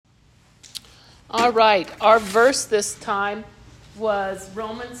All right, our verse this time was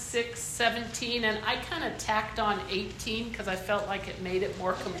Romans 6:17, and I kind of tacked on 18 because I felt like it made it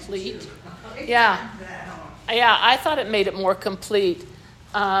more complete. Yeah, I thought it made it more complete.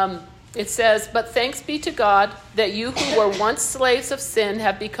 It says, "But thanks be to God that you who were once slaves of sin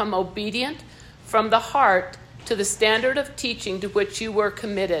have become obedient from the heart to the standard of teaching to which you were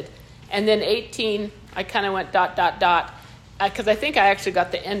committed." And then 18, I kind of went ... because I think I actually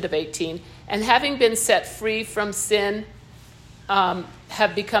got the end of 18. "And having been set free from sin,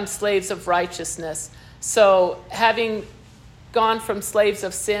 have become slaves of righteousness." So having gone from slaves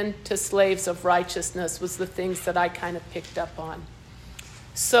of sin to slaves of righteousness was the things that I kind of picked up on.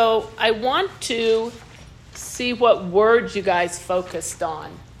 So I want to see what words you guys focused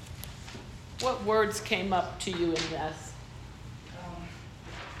on. What words came up to you in this?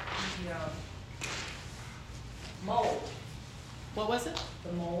 Mold. What was it?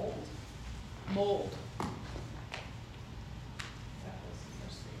 The mold. Mold. That was the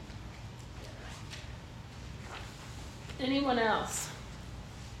first thing. Anyone else?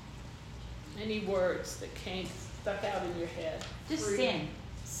 Any words that stuck out in your head? Just Free. sin.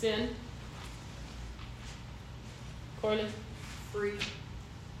 Sin? Corley? Free.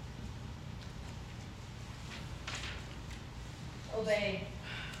 Obey.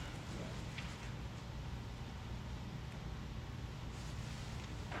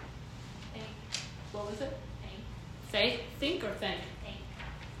 Think. What was it? Think. Think? Think or think? Think.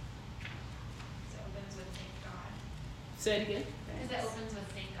 So it opens with thank God. Say it again. Because it opens with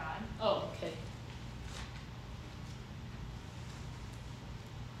thank God. Oh, okay.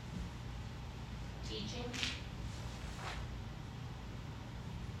 Teaching.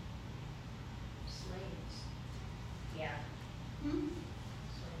 Slaves. Yeah.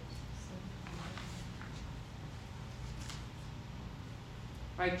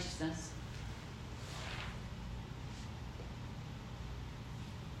 Righteousness.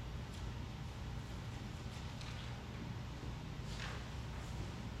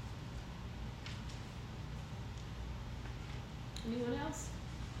 Anyone else?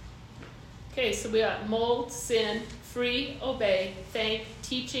 Okay, so we got mold, sin, free, obey, thank,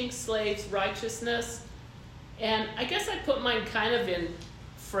 teaching, slaves, righteousness. And I guess I put mine kind of in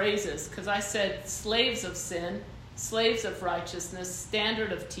phrases because I said slaves of sin, slaves of righteousness,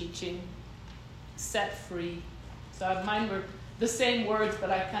 standard of teaching, set free. So mine were the same words, but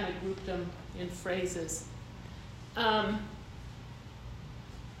I kind of grouped them in phrases.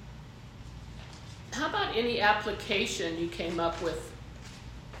 How about any application you came up with?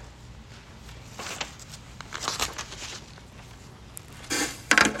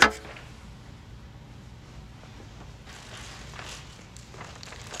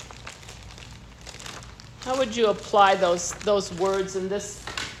 How would you apply those words in this,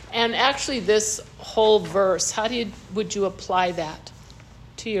 and actually this whole verse? Would you apply that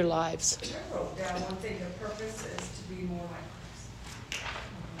to your lives? I wrote down one thing. The purpose is to be more like Christ.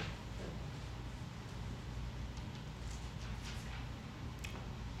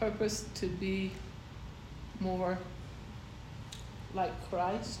 Purpose to be more like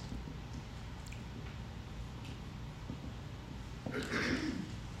Christ. I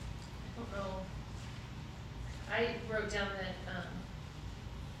don't know. I wrote down that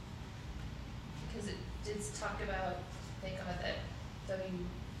because it did talk about, thank God that though you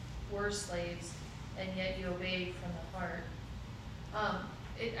were slaves and yet you obeyed from the heart.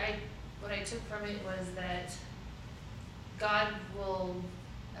 What I took from it was that God will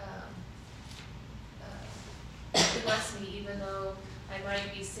bless me even though I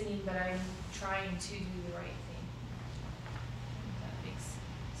might be sinning, but I'm trying to do the right thing. If that makes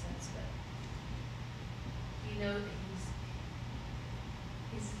sense, but you know that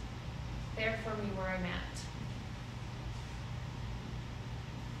he's there for me where I'm at.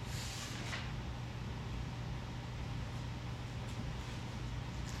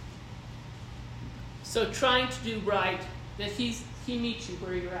 So trying to do right, that he meets you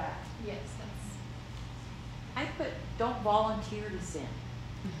where you're at. Yes, I put don't volunteer to sin.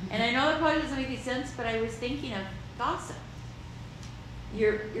 And I know that probably doesn't make any sense, but I was thinking of gossip.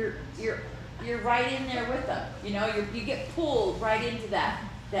 You're right in there with them. You know, you get pulled right into that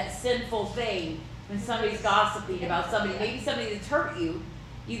sinful thing when somebody's gossiping about somebody, maybe somebody that's hurt you.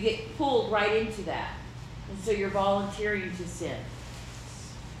 You get pulled right into that, and so you're volunteering to sin.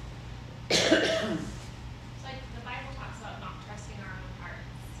 So like the Bible talks about not trusting our own hearts,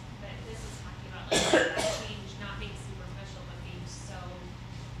 but this is talking about like that change, not being superficial, but being so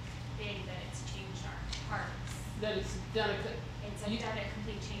big that it's changed our hearts. That it's done Done a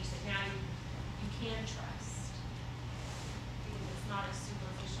complete change that now you can trust because it's not a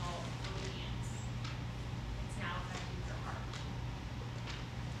superficial obedience.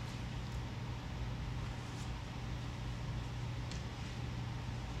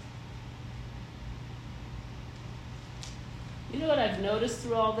 know what I've noticed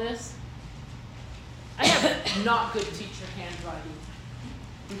through all this? I have not good teacher handwriting.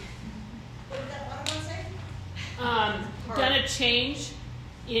 What did that one say? Gonna change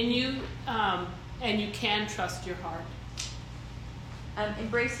in you, and you can trust your heart.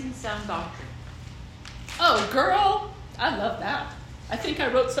 Embracing sound doctrine. Oh, girl, I love that. I think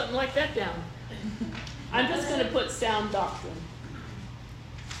I wrote something like that down. I'm just going to put sound doctrine.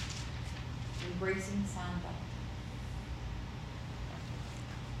 Embracing sound doctrine.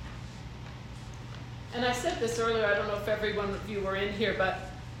 And I said this earlier, I don't know if every one of you were in here, but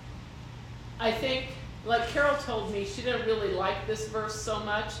I think, like Carol told me, she didn't really like this verse so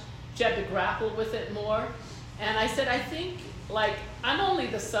much. She had to grapple with it more. And I said, I think, like, I'm only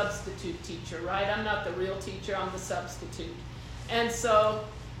the substitute teacher, right? I'm not the real teacher, I'm the substitute. And so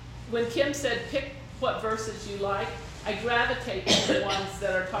when Kim said, pick what verses you like, I gravitate to the ones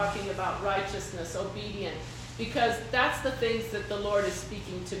that are talking about righteousness, obedience, because that's the things that the Lord is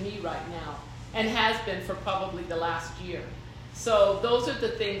speaking to me right now, and has been for probably the last year. So those are the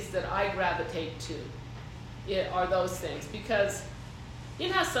things that I gravitate to, are those things. Because you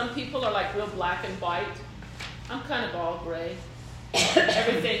know how some people are like real black and white? I'm kind of all gray.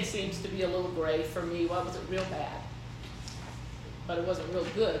 Everything seems to be a little gray for me. Well, it wasn't real bad, but it wasn't real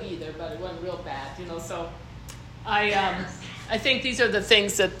good either, but it wasn't real bad, you know. So I think these are the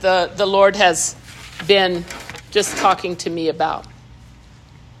things that the Lord has been just talking to me about.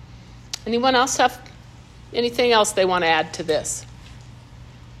 Anyone else have anything else they want to add to this?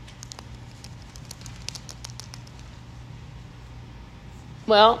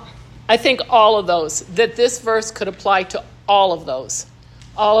 Well, I think all of those, that this verse could apply to all of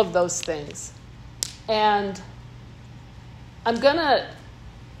those things. And I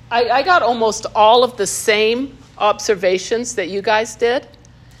got almost all of the same observations that you guys did.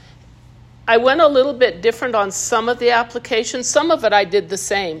 I went a little bit different on some of the applications. Some of it I did the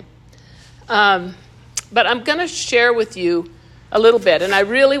same. But I'm going to share with you a little bit. And I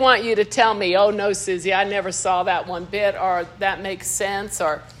really want you to tell me, oh, no, Susie, I never saw that one bit, or that makes sense,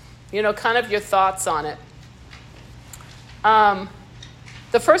 or, you know, kind of your thoughts on it.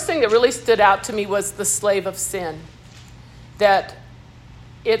 The first thing that really stood out to me was the slave of sin. That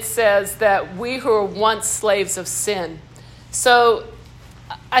it says that we who were once slaves of sin. So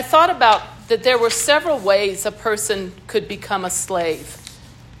I thought about that there were several ways a person could become a slave.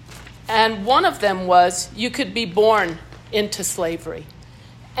 And one of them was you could be born into slavery.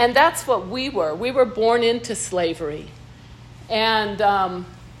 And that's what we were. We were born into slavery. And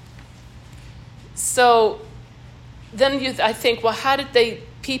so then I think, well, how did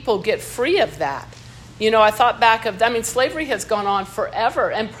people get free of that? You know, I thought back slavery has gone on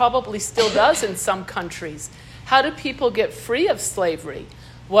forever and probably still does in some countries. How do people get free of slavery?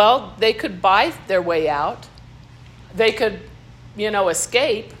 Well, they could buy their way out. They could,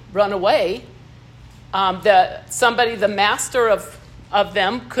 escape, run away. The master of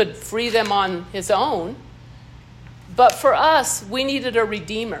them could free them on his own. But for us, we needed a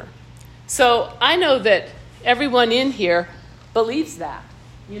redeemer. So I know that everyone in here believes that.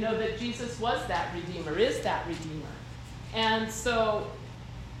 You know, that Jesus was that redeemer, is that redeemer. And so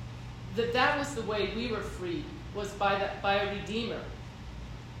that was the way we were freed, was by a redeemer.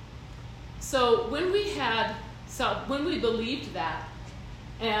 So when we believed that,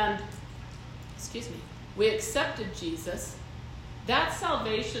 and, we accepted Jesus, that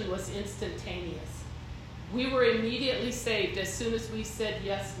salvation was instantaneous. We were immediately saved as soon as we said,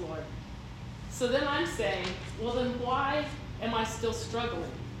 yes, Lord. So then I'm saying, well, then why am I still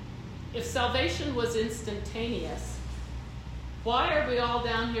struggling? If salvation was instantaneous, why are we all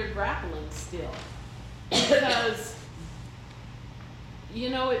down here grappling still? Because,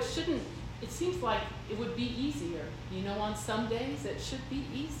 it seems like it would be easier. On some days it should be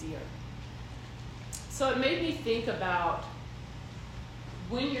easier. So it made me think about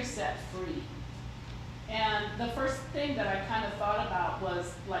when you're set free. And the first thing that I kind of thought about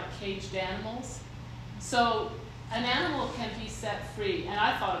was like caged animals. So an animal can be set free, and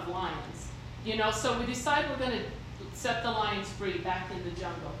I thought of lions. So we decide we're going to set the lions free back in the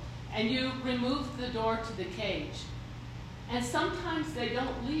jungle. And you remove the door to the cage. And sometimes they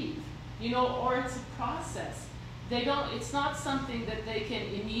don't leave, or it's a process. It's not something that they can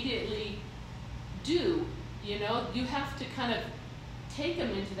immediately do, You have to kind of take them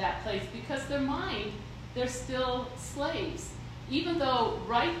into that place because their mind, they're still slaves. Even though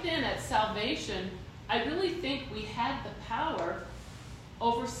right then at salvation, I really think we had the power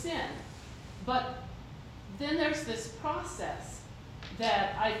over sin. But then there's this process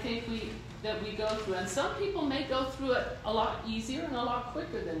that I think we go through. And some people may go through it a lot easier and a lot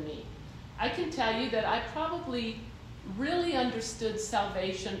quicker than me. I can tell you that I probably really understood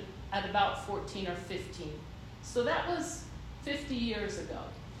salvation at about 14 or 15. So that was 50 years ago.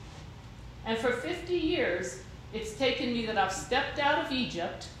 And for 50 years, it's taken me that I've stepped out of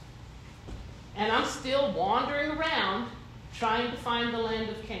Egypt, and I'm still wandering around trying to find the land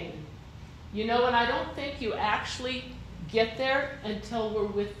of Canaan. You know, and I don't think you actually get there until we're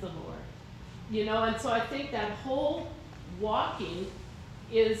with the Lord. You know, and so I think that whole walking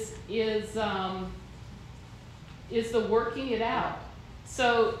is the working it out.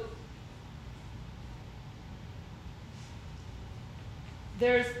 So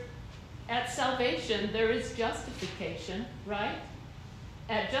at salvation, there is justification, right?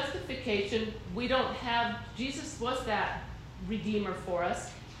 At justification, we don't have, Jesus was that Redeemer for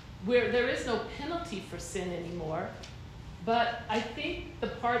us, where there is no penalty for sin anymore. But I think the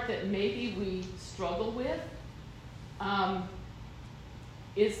part that maybe we struggle with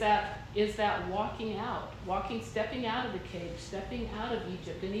is that walking out, stepping out of the cage, stepping out of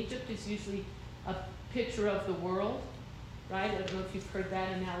Egypt. And Egypt is usually a picture of the world, right? I don't know if you've heard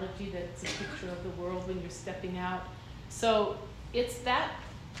that analogy, that it's a picture of the world when you're stepping out. So it's that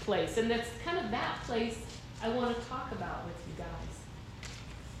place, and that's kind of that place I want to talk about with you guys.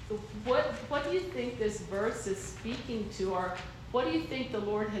 What do you think this verse is speaking to, or what do you think the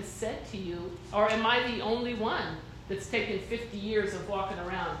Lord has said to you? Or am I the only one that's taken 50 years of walking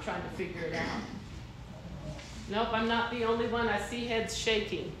around trying to figure it out? Nope, I'm not the only one. I see heads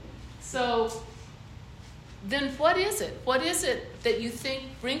shaking. So then what is it? What is it that you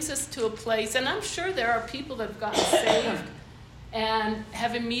think brings us to a place? And I'm sure there are people that have gotten saved and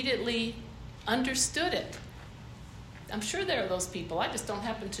have immediately understood it. I'm sure there are those people. I just don't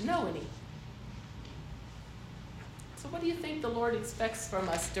happen to know any. So what do you think the Lord expects from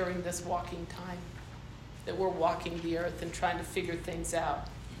us during this walking time, that we're walking the earth and trying to figure things out?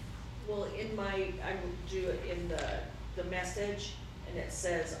 Well, I would do it in the message, and it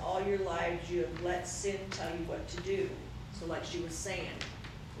says, all your lives you have let sin tell you what to do. So like she was saying,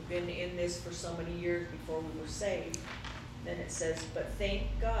 we've been in this for so many years before we were saved. Then it says, but thank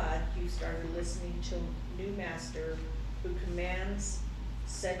God you started listening to a new master who commands,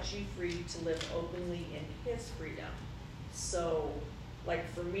 set you free to live openly in his freedom. So, like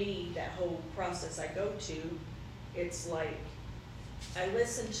for me, that whole process I go to, it's like I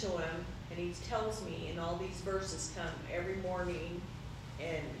listen to him and he tells me, and all these verses come every morning,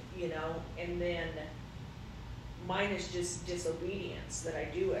 and and then mine is just disobedience that I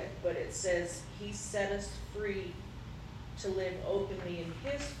do it, but it says he set us free to live openly in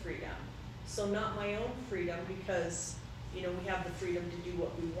his freedom. So not my own freedom, because we have the freedom to do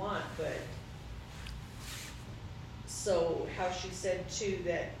what we want, but so how she said too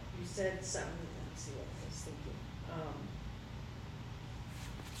that you said something, let's see what I was thinking.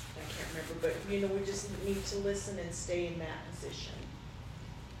 I can't remember, but we just need to listen and stay in that position.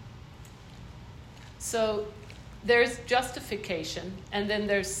 So there's justification, and then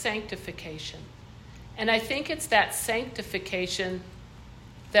there's sanctification. And I think it's that sanctification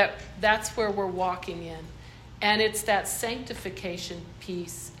that's where we're walking in. And it's that sanctification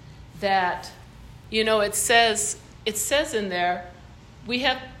piece that, it says in there, we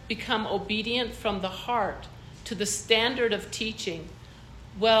have become obedient from the heart to the standard of teaching.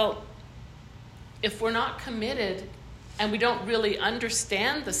 Well, if we're not committed and we don't really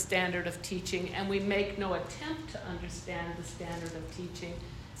understand the standard of teaching, and we make no attempt to understand the standard of teaching,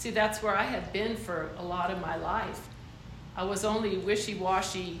 see, that's where I had been for a lot of my life. I was only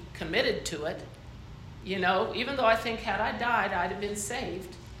wishy-washy committed to it, even though I think had I died, I'd have been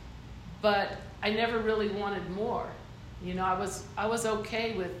saved. But I never really wanted more. I was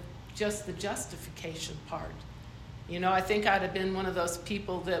okay with just the justification part. I think I'd have been one of those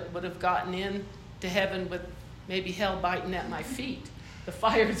people that would have gotten into heaven with maybe hell biting at my feet. The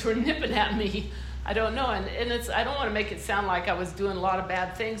fires were nipping at me. I don't know, and I don't want to make it sound like I was doing a lot of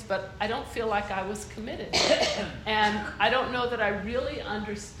bad things, but I don't feel like I was committed. And I don't know that I really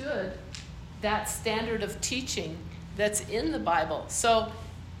understood that standard of teaching that's in the Bible. So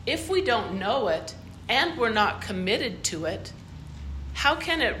if we don't know it and we're not committed to it, how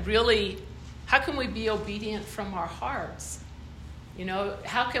can we be obedient from our hearts?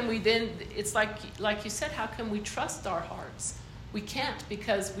 How can we then, it's like you said, how can we trust our hearts? We can't,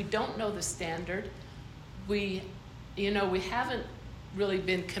 because we don't know the standard. We haven't really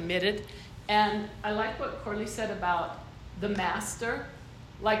been committed. And I like what Corley said about the master.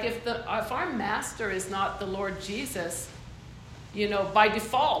 Like if our master is not the Lord Jesus, by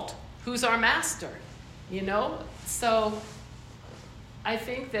default, who's our master? So I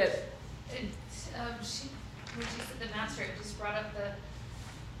think that when she said the master, it just brought up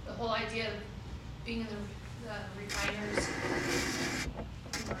the whole idea of being in The refiners.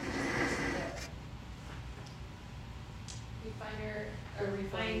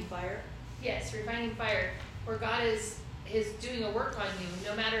 Refining fire. Yes, refining fire, where God is doing a work on you,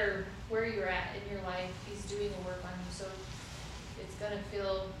 no matter where you're at in your life, He's doing a work on you. So it's gonna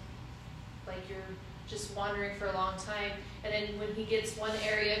feel like you're just wandering for a long time, and then when He gets one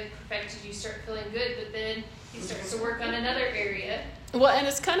area perfected, you start feeling good, but then He starts to work on another area. Well, and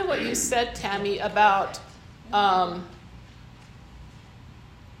it's kind of what you said, Tammy, about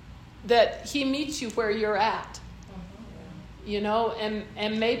that He meets you where you're at. You know,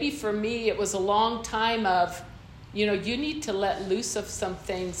 and maybe for me it was a long time of, you know, you need to let loose of some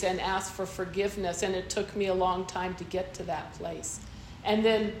things and ask for forgiveness, and it took me a long time to get to that place. And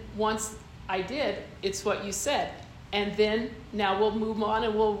then once I did, it's what you said. And then now we'll move on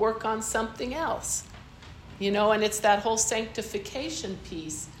and we'll work on something else. You know, and it's that whole sanctification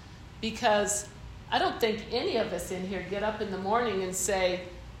piece, because I don't think any of us in here get up in the morning and say,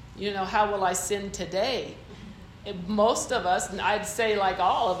 you know, how will I sin today? Most of us, and I'd say like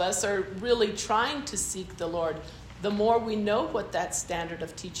all of us, are really trying to seek the Lord. The more we know what that standard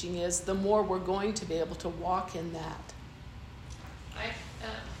of teaching is, the more we're going to be able to walk in that.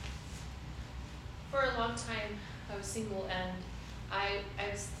 For a long time, I was single, and I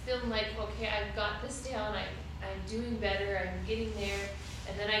was feeling like, okay, I've got this down, I'm doing better, I'm getting there,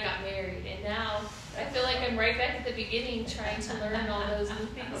 and then I got married, and now I feel like I'm right back at the beginning trying to learn all those new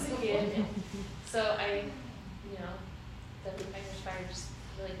things again. And so the refiner's fire just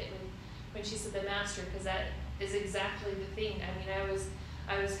really hit me when she said the master, because that is exactly the thing. I mean,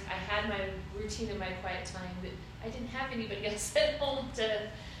 I had my routine in my quiet time, but I didn't have anybody else at home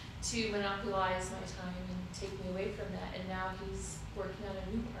to monopolize my time and take me away from that. And now He's working on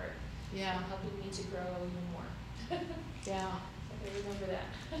a new part. Yeah. And helping me to grow even more. Yeah. I remember that.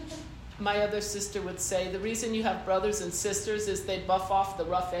 My other sister would say, the reason you have brothers and sisters is they buff off the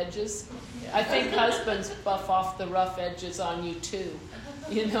rough edges. Yeah. I think husbands buff off the rough edges on you too.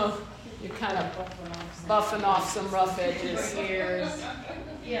 You know, you're kind of buffing off some rough edges.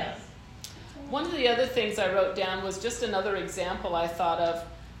 Yes. One of the other things I wrote down was just another example I thought of.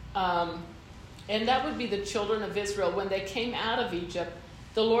 And that would be the children of Israel. When they came out of Egypt,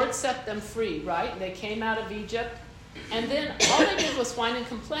 the Lord set them free, right? They came out of Egypt. And then all they did was whine and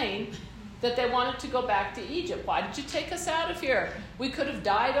complain that they wanted to go back to Egypt. Why did you take us out of here? We could have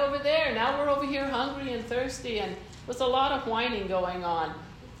died over there. Now we're over here hungry and thirsty. And there was a lot of whining going on.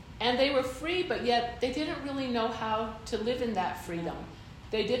 And they were free, but yet they didn't really know how to live in that freedom.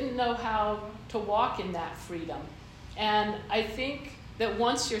 They didn't know how to walk in that freedom. And I think that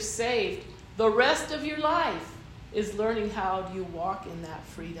once you're saved, the rest of your life is learning how you walk in that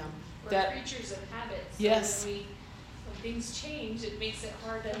freedom. We're creatures of habits. So yes. When things change, it makes it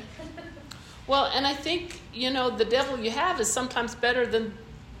hard to... Well, and I think, you know, the devil you have is sometimes better than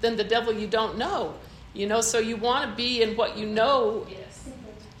the devil you don't know. You know, so you want to be in what you know. Yes.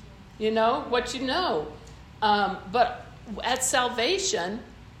 You know, what you know. But at salvation,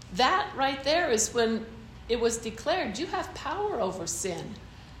 that right there is when it was declared, you have power over sin.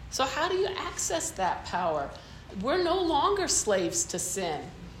 So how do you access that power? We're no longer slaves to sin.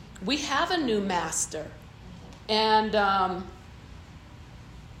 We have a new master. And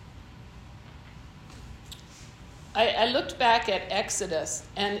I looked back at Exodus,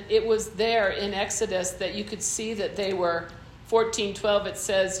 and it was there in Exodus that you could see that they were, 14:12 it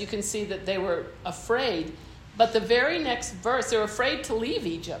says, you can see that they were afraid. But the very next verse, they were afraid to leave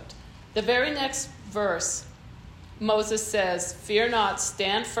Egypt. The very next verse, Moses says, "Fear not,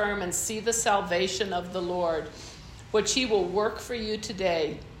 stand firm and see the salvation of the Lord, which He will work for you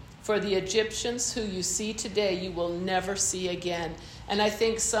today. For the Egyptians who you see today, you will never see again." And I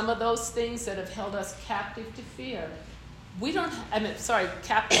think some of those things that have held us captive to fear,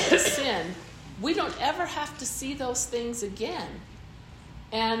 captive to sin, we don't ever have to see those things again.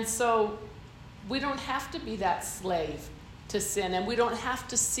 And so we don't have to be that slave to sin, and we don't have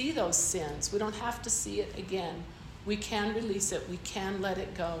to see those sins. We don't have to see it again. We can release it. We can let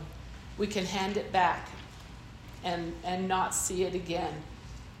it go. We can hand it back and not see it again.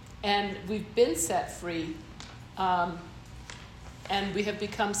 And we've been set free, and we have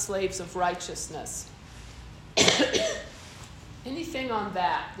become slaves of righteousness. Anything on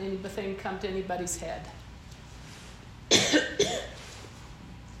that? Anything come to anybody's head? Well,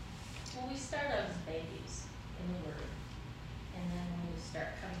 we start out as babies in the Word, and then when we start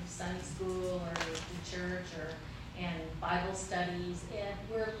coming to Sunday school or to church and Bible studies, and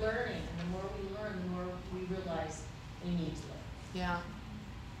we're learning, and the more we learn, the more we realize we need to learn. Yeah.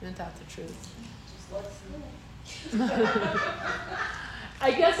 Isn't that the truth? Just let's learn.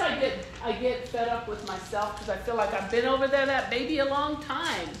 I guess I get fed up with myself because I feel like I've been over there, that baby, a long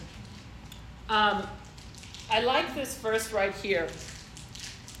time. I like this verse right here.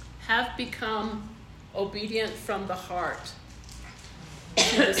 Have become obedient from the heart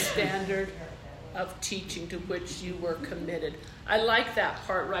to the standard of teaching to which you were committed. I like that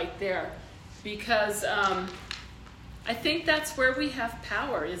part right there because I think that's where we have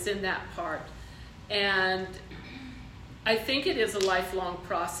power, is in that part. And I think it is a lifelong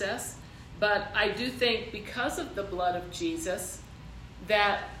process, but I do think because of the blood of Jesus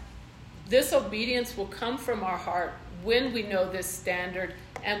that this obedience will come from our heart when we know this standard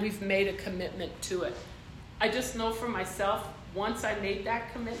and we've made a commitment to it. I just know for myself, once I made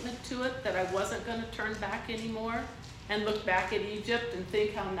that commitment to it, that I wasn't going to turn back anymore and look back at Egypt and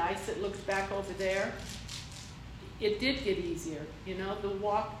think how nice it looks back over there. It did get easier, you know, the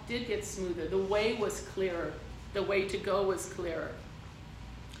walk did get smoother. The way was clearer. The way to go was clearer.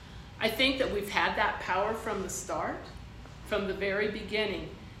 I think that we've had that power from the start, from the very beginning.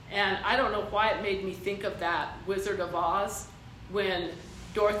 And I don't know why it made me think of that Wizard of Oz when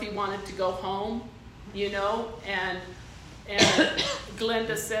Dorothy wanted to go home, you know, and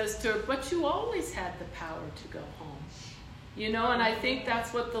Glinda says to her, but you always had the power to go home. You know, and I think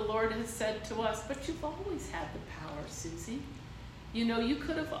that's what the Lord has said to us, but you've always had the power, Susie. You know, you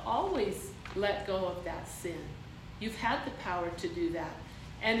could have always let go of that sin. You've had the power to do that.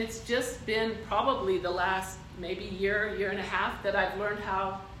 And it's just been probably the last maybe year and a half that I've learned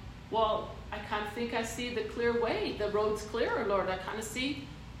how, well, I kind of think I see the clear way. The road's clearer, Lord. I kind of see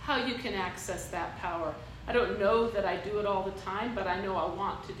how you can access that power. I don't know that I do it all the time, but I know I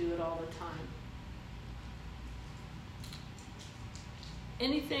want to do it all the time.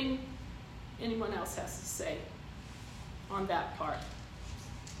 Anything anyone else has to say on that part?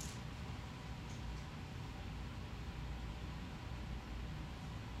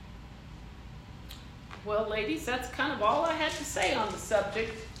 Well, ladies, that's kind of all I had to say on the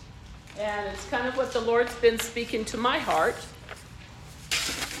subject. And it's kind of what the Lord's been speaking to my heart.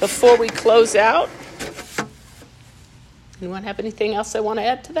 Before we close out, anyone have anything else they want to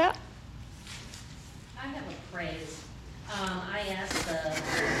add to that? I have a praise. I asked to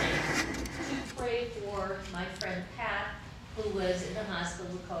pray for my friend Pat, who was in the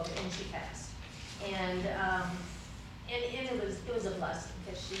hospital with COVID, and she passed. And it was a blessing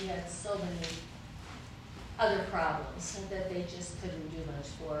because she had so many other problems that they just couldn't do much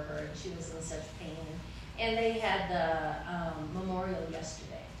for her, and she was in such pain. And they had the memorial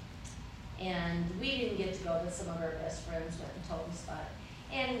yesterday. And we didn't get to go, but some of our best friends went and told us about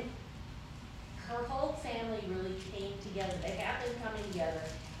it. And her whole family really came together. They have been coming together.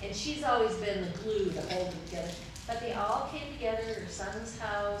 And she's always been the glue to hold them together. But they all came together at her son's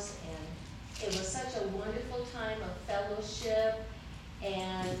house, and it was such a wonderful time of fellowship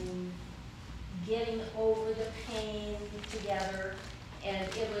and getting over the pain together. And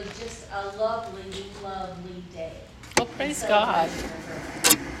it was just a lovely, lovely day. Well, praise God.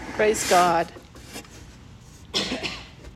 Praise God.